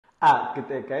Good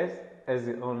day, guys. As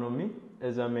you all know me,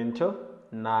 as your mentor,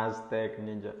 NASDAQ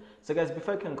Ninja. So, guys,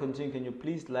 before I can continue, can you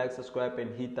please like, subscribe,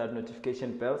 and hit that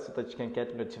notification bell so that you can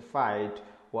get notified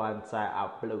once I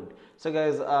upload. So,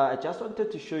 guys, I just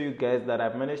wanted to show you guys that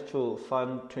I managed to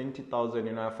fund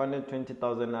 20,000. I funded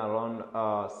 20,000 around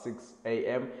 6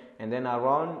 a.m. and then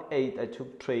around 8, I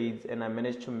took trades and I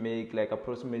managed to make like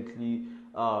approximately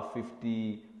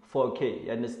 54K,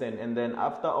 you understand? And then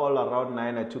after all around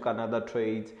 9, I took another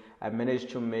trade. I managed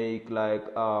to make like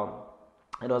it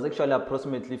was actually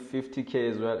approximately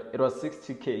 50K as well. It was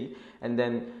 60K, and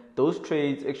then those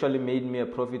trades actually made me a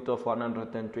profit of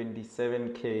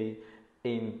 127K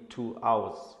in 2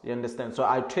 hours. You understand? So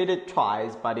I traded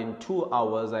twice, but in 2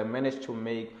 hours I managed to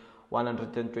make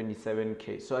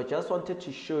 127K. So I just wanted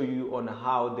to show you on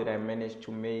how did I manage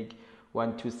to make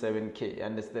 127K.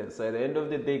 Understand? So at the end of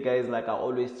the day, guys, like I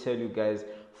always tell you guys,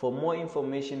 for more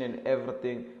information and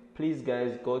everything, please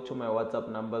guys go to my WhatsApp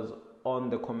numbers on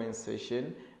the comment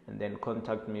section and then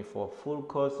contact me for full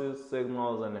courses,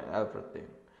 signals, and everything.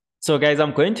 So guys,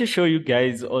 I'm going to show you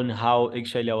guys on how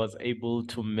actually I was able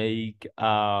to make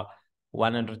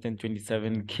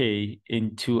 127K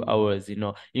in 2 hours.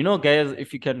 Guys,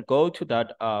 if you can go to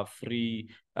that free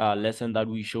lesson that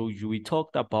we showed you, we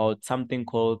talked about something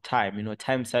called time,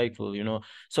 time cycle.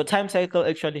 So time cycle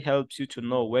actually helps you to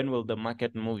know when will the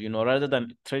market move, rather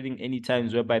than trading any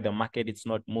times whereby the market is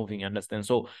not moving. Understand?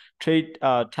 So trade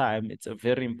time, it's a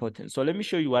very important. So let me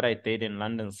show you what I did in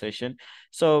London session.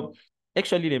 So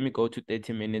actually, let me go to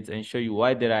 30 minutes and show you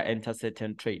why did I enter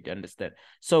certain trade. You understand?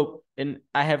 So,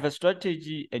 I have a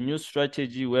strategy, a new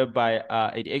strategy whereby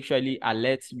it actually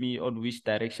alerts me on which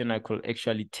direction I could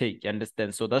actually take. You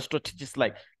understand? So that strategy is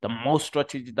like the most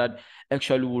strategy that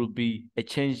actually will be a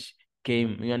change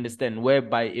game. You understand?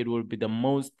 Whereby it will be the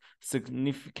most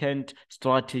significant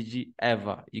strategy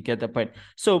ever. You get the point?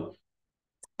 So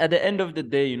at the end of the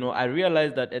day, I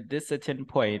realized that at this certain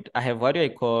point, I have what I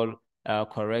call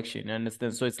correction. You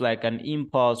understand? So it's like an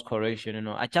impulse correction.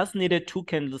 I just needed two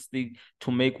candlesticks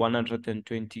to make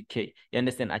 120K. You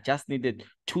understand? I just needed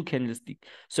two candlesticks.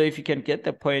 So if you can get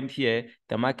the point here,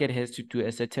 the market has to do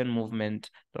a certain movement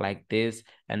like this,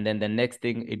 and then the next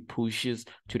thing it pushes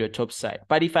to the top side.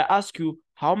 But if I ask you,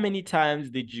 how many times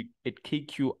did it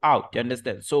kick you out? You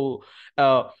understand? So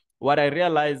what I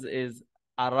realized is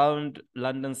around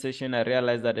London session, I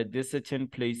realized that at these certain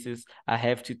places, I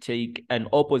have to take an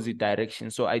opposite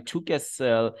direction. So I took a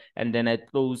sell and then I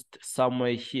closed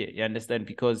somewhere here. You understand?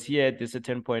 Because here at this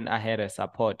certain point, I had a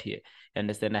support here. You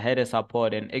understand? I had a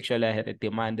support and actually I had a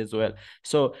demand as well.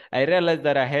 So I realized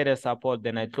that I had a support,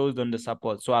 then I closed on the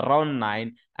support. So around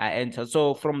 9, I entered.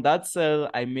 So from that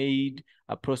sell, I made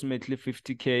approximately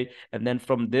 50K, and then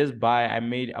from this buy I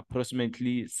made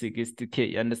approximately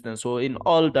 60K. You understand? So in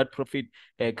all, that profit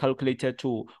calculated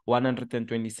to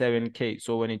 127K.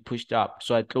 So when it pushed up,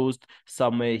 so I closed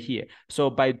somewhere here. So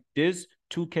by this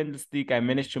two candlestick, I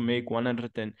managed to make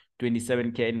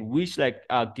 127K, and which like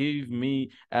gave me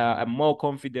a more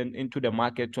confident into the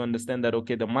market to understand that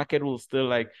okay, the market will still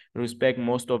like respect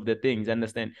most of the things.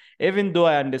 Understand? Even though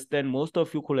I understand most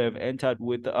of you could have entered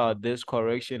with this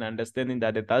correction, understanding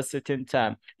that at that certain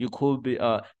time you could be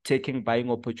taking buying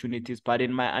opportunities, but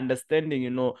in my understanding,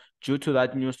 due to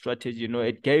that new strategy,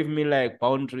 it gave me like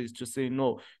boundaries to say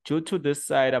no. Due to this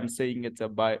side, I'm saying it's a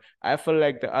buy. I feel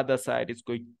like the other side is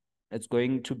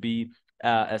going to be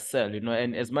a sell,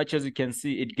 and as much as you can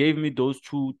see, it gave me those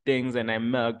two things and I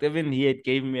marked. Even here, it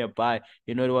gave me a buy.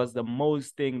 It was the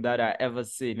most thing that I ever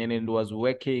seen, and it was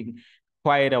working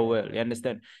quite well. You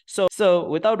understand? So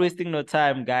without wasting no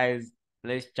time, guys,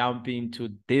 let's jump into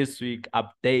this week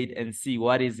update and see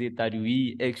what is it that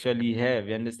we actually have.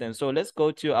 You understand? So let's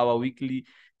go to our weekly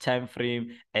time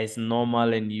frame as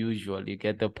normal and usual. You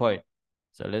get the point?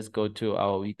 So let's go to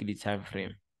our weekly time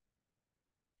frame.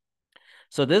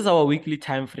 So this is our weekly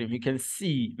time frame. You can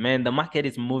see, man, the market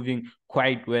is moving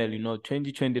quite well.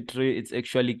 2023, it's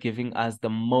actually giving us the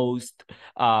most,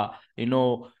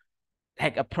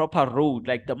 like a proper road.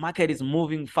 Like the market is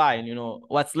moving fine.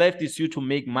 What's left is you to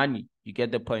make money. You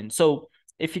get the point. So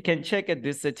if you can check at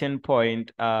this certain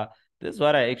point, this is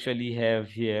what I actually have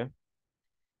here.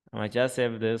 I just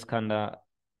have this kind of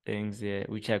things here,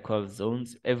 which I call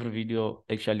zones. Every video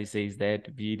actually says that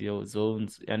video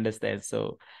zones, you understand?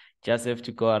 So just have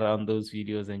to go around those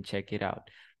videos and check it out.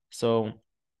 So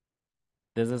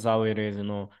this is how it is,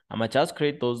 I'ma just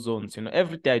create those zones.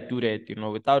 Every day I do that,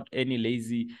 without any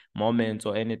lazy moments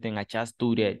or anything. I just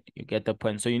do that. You get the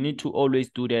point. So you need to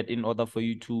always do that in order for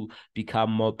you to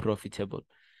become more profitable.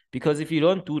 Because if you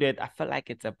don't do that, I feel like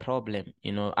it's a problem.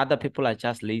 Other people are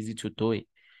just lazy to do it.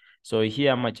 So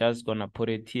here I'm just gonna put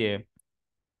it here.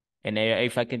 And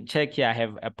if I can check here, I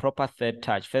have a proper third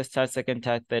touch, first touch, second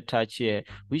touch, third touch here,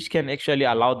 which can actually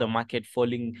allow the market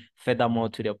falling furthermore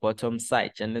to the bottom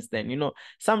side. You understand?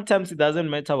 Sometimes it doesn't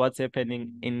matter what's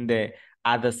happening in the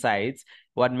other sides.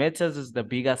 What matters is the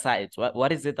bigger sides.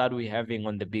 What is it that we're having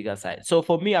on the bigger side? So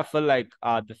for me, I feel like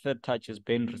the third touch is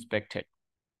being respected.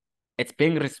 It's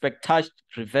being touched,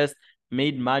 reversed,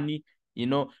 made money.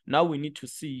 Now we need to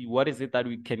see what is it that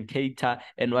we can cater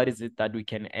and what is it that we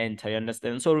can enter. You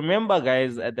understand? So remember,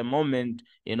 guys, at the moment,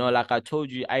 like I told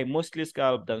you, I mostly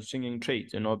scalp than swinging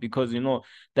trades, because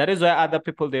that is why other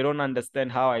people, they don't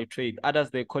understand how I trade.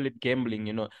 Others, they call it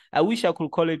gambling. I wish I could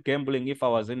call it gambling if I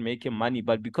wasn't making money,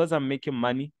 but because I'm making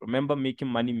money, remember, making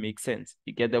money makes sense.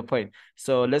 You get the point?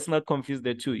 So let's not confuse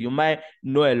the two. You might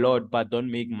know a lot but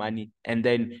don't make money, and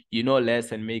then you know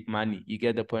less and make money. You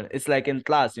get the point? It's like in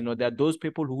class, there are those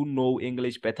people who know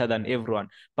English better than everyone,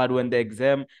 but when the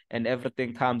exam and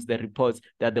everything comes, the reports,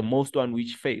 they're the most one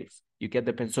which fails. You get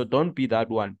the point? So don't be that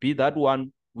one. Be that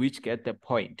one which get the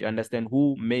point. You understand?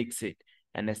 Who makes it?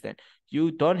 Understand?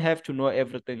 You don't have to know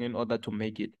everything in order to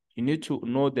make it. You need to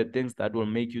know the things that will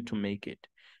make you to make it.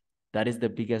 That is the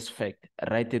biggest fact.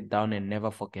 Write it down and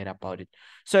never forget about it.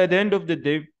 So at the end of the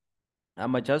day,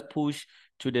 I'm gonna just push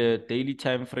to the daily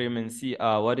time frame and see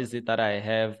what is it that I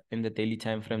have in the daily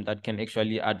time frame that can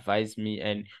actually advise me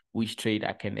and which trade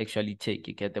I can actually take.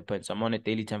 You get the point? So I'm on a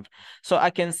daily time frame. So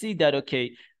I can see that,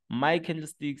 okay, my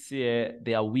candlesticks here,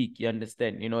 they are weak. You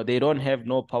understand? They don't have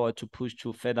no power to push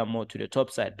to furthermore to the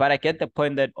top side. But I get the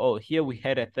point that, oh, here we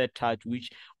had a third touch,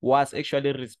 which was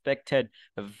actually respected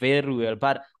very well.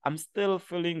 But I'm still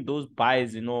feeling those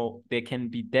buys, they can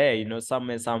be there,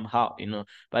 somewhere, somehow,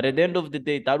 But at the end of the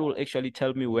day, that will actually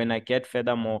tell me when I get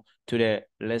furthermore to the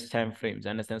less time frames.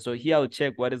 Understand? So here I'll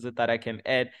check what is it that I can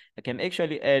add. I can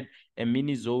actually add a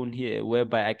mini zone here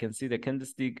whereby I can see the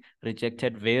candlestick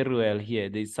rejected very well here.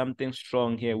 There's something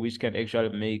strong here which can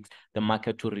actually make the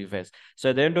market to reverse. So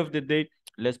at the end of the day,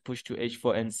 let's push to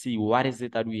H4 and see what is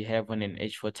it that we have on an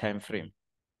H4 time frame.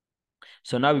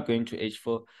 So now we're going to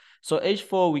H4. So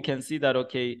H4, we can see that,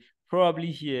 okay,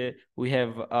 probably here we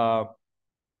have a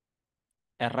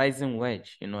rising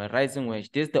wedge, a rising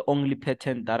wedge. This is the only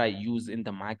pattern that I use in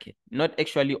the market. Not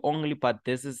actually only, but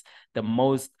this is the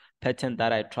most pattern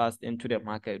that I trust into the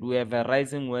market. We have a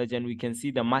rising wedge and we can see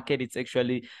the market is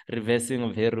actually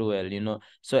reversing very well,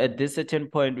 So at this certain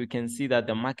point, we can see that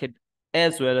the market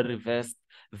as well reversed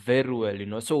very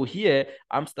well. So here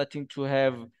I'm starting to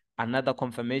have another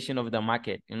confirmation of the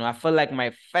market. I feel like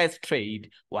my first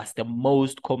trade was the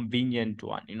most convenient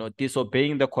one,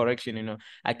 disobeying the correction.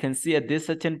 I can see at this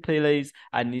certain place,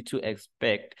 I need to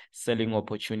expect selling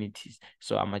opportunities.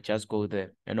 So I might just go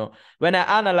there. When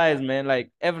I analyze, man,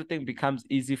 like everything becomes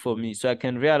easy for me. So I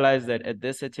can realize that at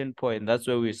this certain point, that's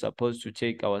where we're supposed to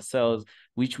take our sales,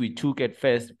 which we took at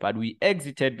first, but we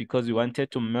exited because we wanted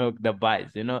to milk the buys,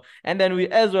 and then we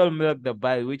as well milk the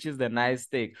buy, which is the nice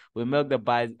thing. We milk the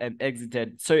buys and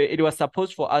exited. So it was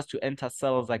supposed for us to enter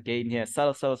sales again here,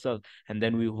 sell, and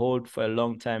then we hold for a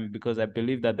long time because I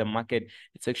believe that the market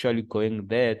is actually going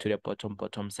there to the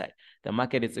bottom side. The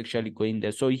market is actually going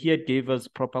there. So here it gave us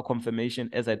proper confirmation.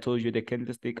 As I told you, the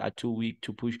candlestick are too weak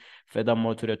to push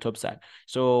furthermore to the top side.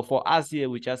 So for us here,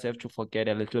 we just have to forget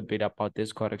a little bit about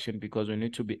this correction because we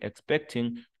need to be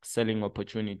expecting selling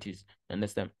opportunities.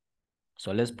 Understand?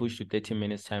 So let's push to 30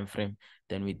 minutes time frame.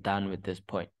 Then we're done with this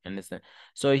point. Understand?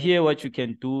 So here what you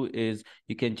can do is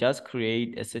you can just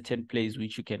create a certain place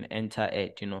which you can enter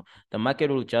at. The market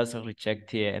will just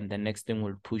reject here and the next thing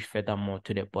will push furthermore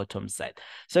to the bottom side.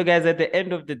 So guys, at the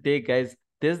end of the day, guys,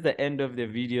 this is the end of the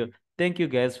video. Thank you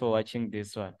guys for watching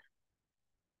this one.